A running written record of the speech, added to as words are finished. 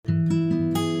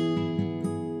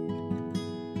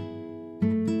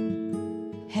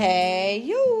Hey,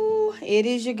 you. It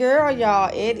is your girl,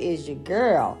 y'all. It is your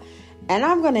girl. And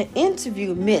I'm going to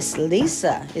interview Miss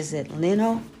Lisa. Is it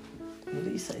Lino?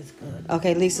 Lisa is good.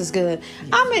 Okay, Lisa's good.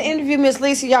 I'm going to interview Miss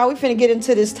Lisa, y'all. We finna get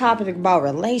into this topic about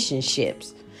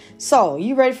relationships. So,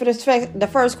 you ready for the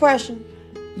first question?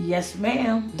 Yes,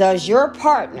 ma'am. Does your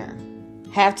partner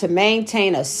have to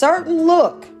maintain a certain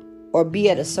look or be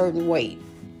at a certain weight?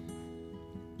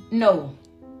 No,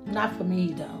 not for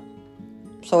me, though.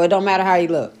 So it don't matter how you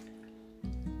look?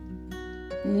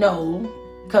 No,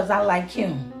 because I like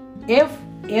him. If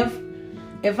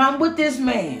I'm with this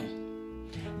man,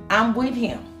 I'm with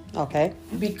him. Okay.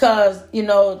 Because,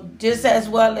 just as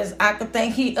well as I could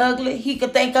think he ugly, he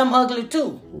could think I'm ugly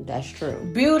too. That's true.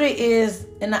 Beauty is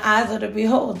in the eyes of the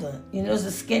beholder. It's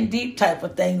a skin deep type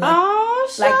of thing.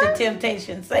 Like the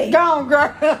Temptations say. Go on,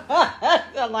 girl.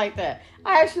 I like that.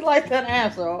 I actually like that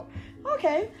answer.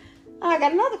 Okay. I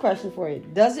got another question for you.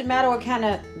 Does it matter what kind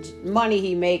of money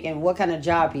he make and what kind of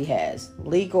job he has?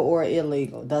 Legal or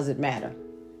illegal? Does it matter?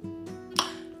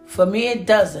 For me, it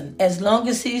doesn't. As long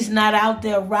as he's not out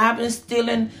there robbing,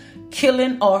 stealing,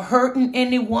 killing, or hurting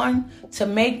anyone to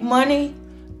make money,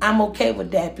 I'm okay with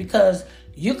that. Because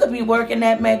you could be working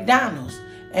at McDonald's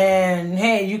and,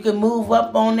 hey, you could move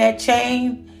up on that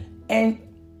chain and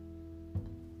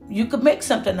you could make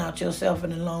something out yourself in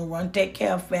the long run, take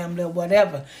care of family or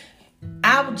whatever.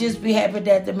 I would just be happy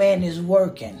that the man is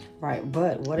working. Right,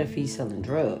 but what if he's selling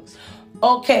drugs?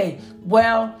 Okay,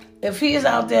 well, if he's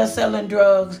out there selling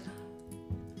drugs,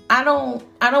 I don't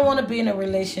want to be in a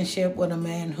relationship with a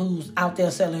man who's out there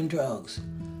selling drugs.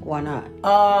 Why not?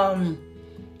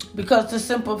 Because the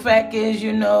simple fact is,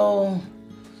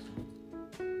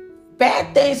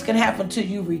 bad things can happen to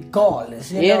you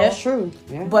regardless. Yeah, that's true.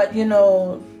 Yeah. But,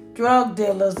 drug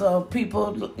dealers or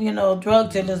people,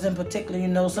 drug dealers in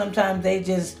particular, sometimes they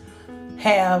just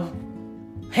have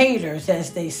haters,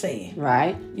 as they say.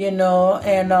 Right.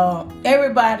 And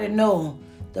everybody know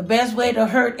the best way to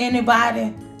hurt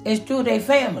anybody is through their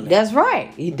family. That's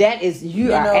right.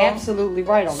 You are absolutely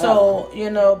right on that.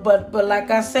 So, but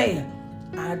like I say,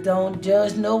 I don't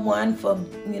judge no one for,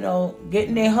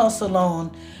 getting their hustle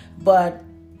on, but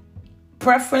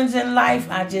preference in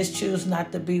life, I just choose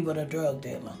not to be with a drug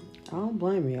dealer. I don't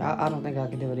blame you. I don't think I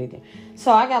could do it either.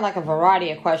 So I got a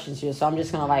variety of questions here, so I'm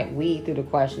just going to weed through the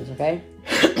questions, okay?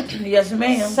 Yes,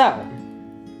 ma'am. So,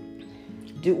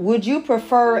 would you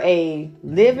prefer a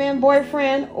live-in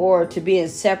boyfriend or to be in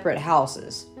separate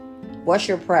houses? What's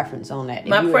your preference on that?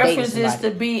 My preference is to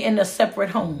be in a separate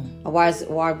home. Why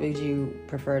would you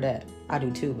prefer that? I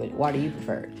do too, but why do you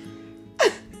prefer it?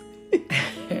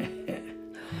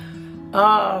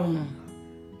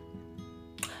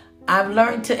 I've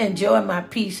learned to enjoy my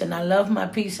peace, and I love my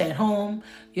peace at home.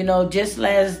 Just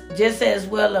as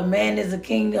well a man is a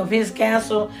king of his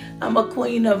castle, I'm a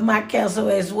queen of my castle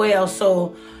as well.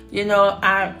 So,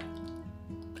 I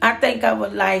think I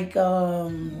would like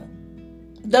the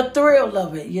thrill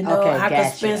of it. I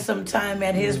could spend some time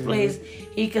at his place.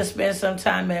 He could spend some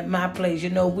time at my place.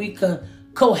 We could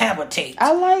cohabitate.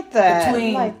 I like that.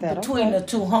 Between the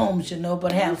two homes,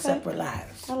 but have separate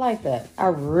lives. I like that. I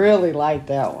really like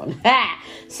that one.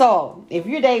 So, if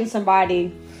you're dating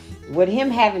somebody, would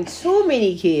him having too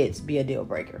many kids be a deal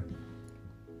breaker?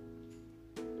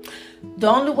 The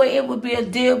only way it would be a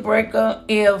deal breaker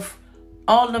if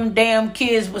all them damn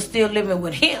kids were still living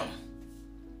with him.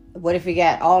 What if he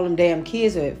got all them damn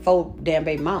kids with 4 damn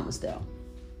baby mamas though?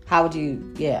 How would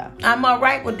you, yeah. I'm all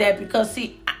right with that because,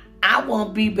 see, I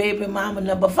won't be baby mama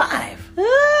number 5.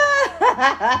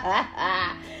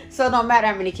 So no matter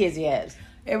how many kids he has.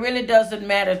 It really doesn't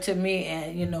matter to me,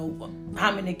 and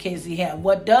how many kids he has.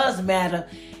 What does matter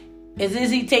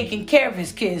is he taking care of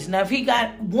his kids? Now, if he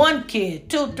got 1 kid,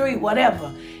 2, 3,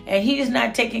 whatever, and he's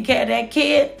not taking care of that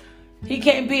kid, he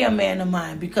can't be a man of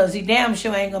mine because he damn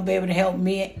sure ain't gonna be able to help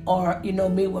me or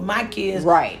me with my kids.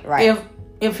 Right.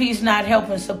 If he's not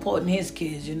helping supporting his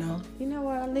kids, You know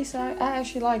what? At least I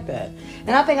actually like that,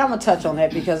 and I think I'm gonna touch on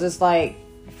that because it's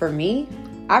for me,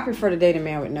 I prefer to date a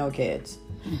man with no kids.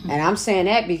 Mm-hmm. And I'm saying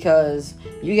that because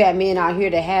you got men out here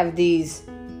that have these,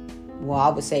 I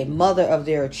would say mother of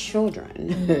their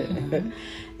children.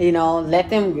 Mm-hmm. Let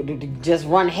them just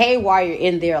run haywire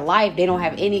in their life. They don't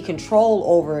have any control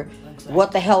over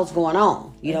what the hell's going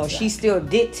on. She's still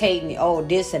dictating,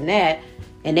 this and that,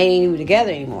 and they ain't even together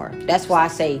anymore. That's why I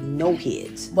say no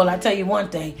kids. Well, I tell you one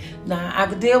thing. Now, I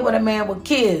could deal with a man with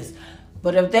kids,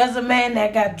 but if there's a man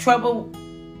that got trouble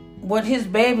with his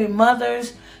baby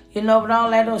mothers, with all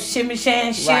that old shimmy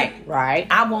shan shit, right,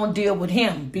 I won't deal with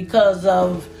him because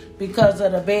because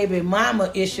of the baby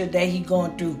mama issue that he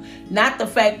going through. Not the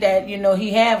fact that, he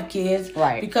have kids.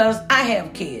 Right. Because I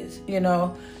have kids,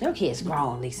 Your kids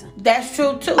grown, Lisa. That's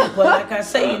true too. But like I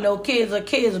say, kids are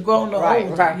kids, grown or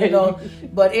older,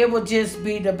 right. But it would just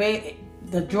be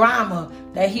the drama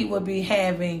that he would be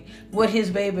having with his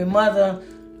baby mother.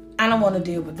 I don't want to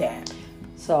deal with that.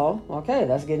 So, okay,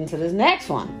 let's get into this next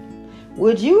one.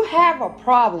 Would you have a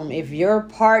problem if your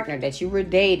partner that you were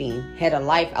dating had a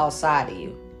life outside of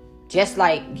you? Just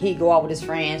like he go out with his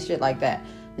friends, shit like that.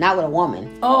 Not with a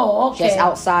woman. Oh, okay. Just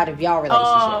outside of y'all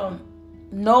relationship.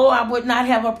 No, I would not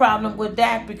have a problem with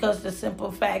that because the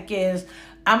simple fact is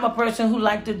I'm a person who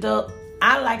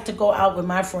I like to go out with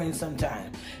my friends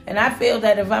sometimes. And I feel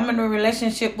that if I'm in a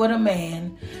relationship with a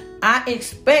man, I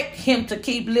expect him to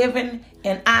keep living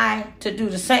and I to do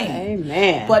the same.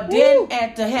 Amen. But then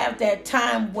to have that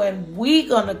time when we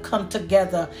gonna come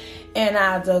together and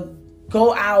either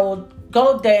go out,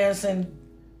 go dance and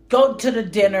go to the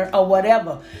dinner or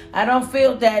whatever. I don't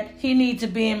feel that he needs to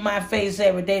be in my face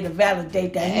every day to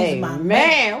validate that he's my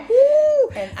man.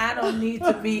 And I don't need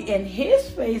to be in his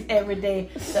face every day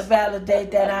to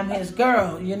validate that I'm his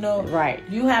girl, Right.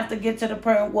 You have to get to the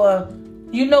point where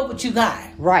you know what you got.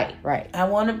 Right. I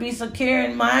want to be secure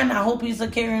in mine. I hope he's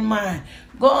secure in mine.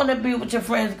 Go on and be with your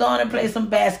friends. Go on and play some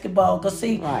basketball. Because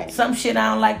see, some shit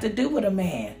I don't like to do with a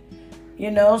man.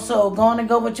 So go on and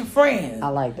go with your friends. I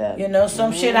like that.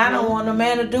 Some shit I don't want a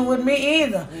man to do with me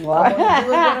either. I want to do it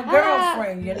with a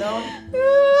girlfriend,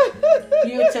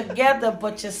 You're together,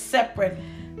 but you're separate,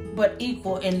 but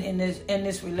equal in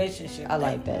this relationship. I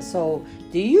like that. So,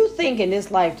 do you think in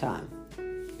this lifetime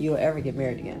you'll ever get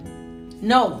married again?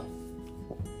 No.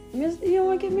 You don't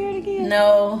want to get married again?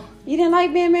 No. You didn't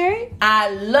like being married?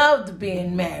 I loved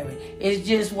being married. It's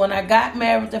just when I got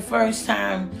married the first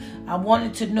time, I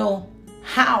wanted to know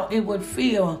how it would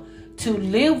feel to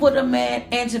live with a man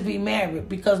and to be married,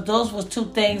 because those was two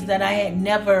things that I had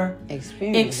never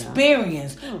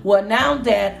experienced. Well, now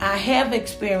that I have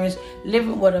experienced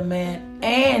living with a man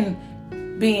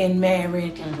and being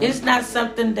married, it's not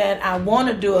something that I want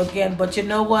to do again, but you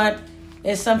know what?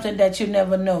 It's something that you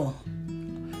never know.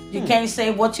 You can't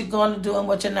say what you're going to do and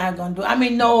what you're not going to do. I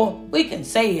mean, no, we can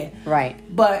say it. Right.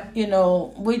 But,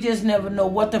 we just never know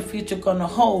what the future going to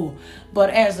hold.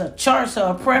 But as a choice or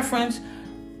a preference,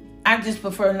 I just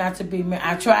prefer not to be married.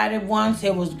 I tried it once.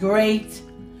 It was great.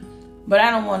 But I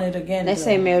don't want it again. They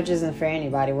say marriage isn't for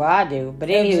anybody. Well, I do. But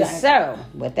anyway, so,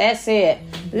 with that said,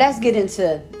 let's get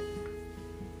into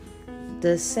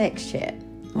the sex chat.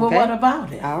 Okay? Well, what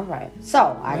about it? All right.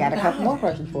 So, I got a couple more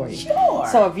questions for you. Sure.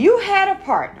 So, if you had a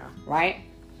partner, right,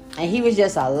 and he was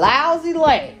just a lousy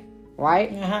leg,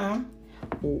 right?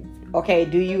 Okay,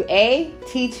 do you A,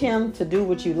 teach him to do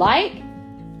what you like?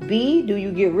 B, do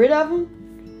you get rid of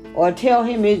him? Or tell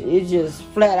him it's just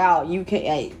flat out, you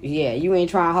can't, you ain't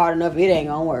trying hard enough, it ain't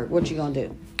gonna work. What you gonna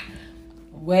do?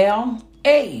 Well,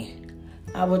 A,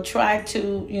 I would try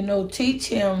to, teach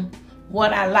him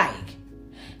what I like.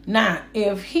 Now,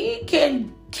 if he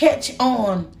can catch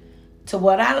on to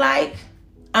what I like,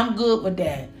 I'm good with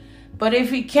that. But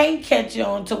if he can't catch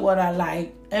on to what I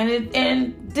like, and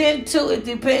then too, it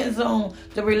depends on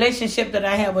the relationship that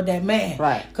I have with that man.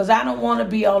 Right. Because I don't want to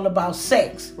be all about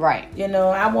sex. Right.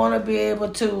 I want to be able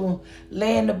to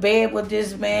lay in the bed with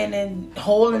this man and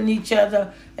holding each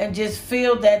other and just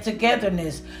feel that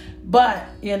togetherness. But,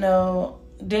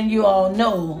 then you all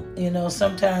know,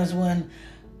 sometimes when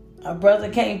a brother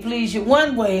can't please you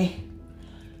one way,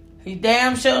 he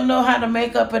damn sure know how to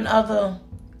make up in other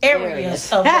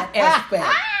areas of that aspect.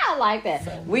 I like that.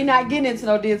 So, we're not getting into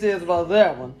no details about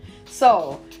that one.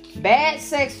 So, bad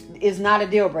sex is not a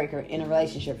deal breaker in a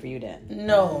relationship for you then?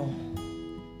 No.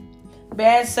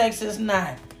 Bad sex is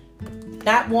not.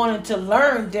 Not wanting to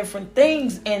learn different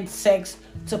things in sex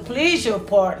to please your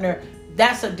partner,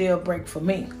 that's a deal break for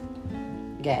me.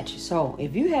 Gotcha. So,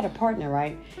 if you had a partner,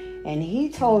 right, and he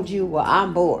told you, well,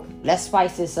 I'm bored, let's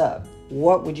spice this up,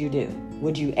 what would you do?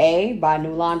 Would you A, buy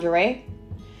new lingerie?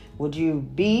 Would you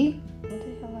B,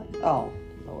 oh,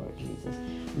 Lord Jesus,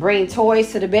 bring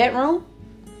toys to the bedroom?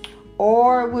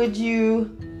 Or would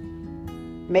you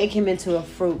make him into a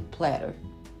fruit platter?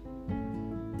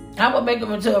 I would make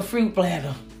him into a fruit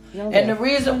platter. Okay. And the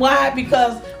reason why,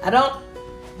 because I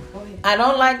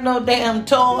don't like no damn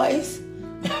toys.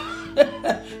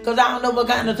 Because I don't know what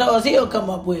kind of toys he'll come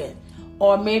up with.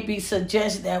 Or maybe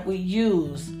suggest that we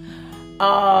use.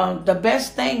 The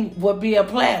best thing would be a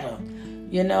platter.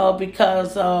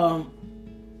 Because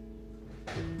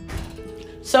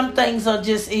some things are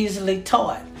just easily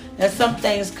taught. And some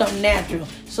things come natural.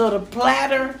 So the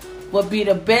platter would be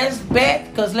the best bet.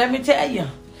 Because let me tell you,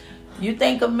 You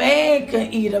think a man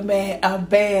can eat a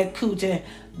bad coochie,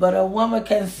 but a woman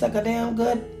can suck a damn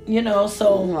good,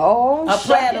 so a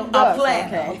platter.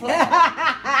 Okay.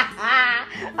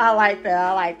 I like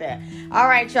that. All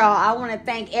right, y'all. I want to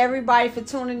thank everybody for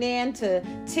tuning in to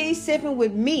Tea Sipping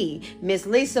with me, Miss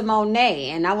Lisa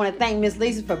Monet. And I want to thank Miss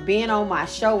Lisa for being on my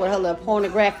show with her little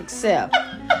pornographic self.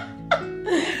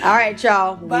 All right,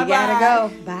 y'all. We gotta go.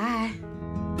 Bye.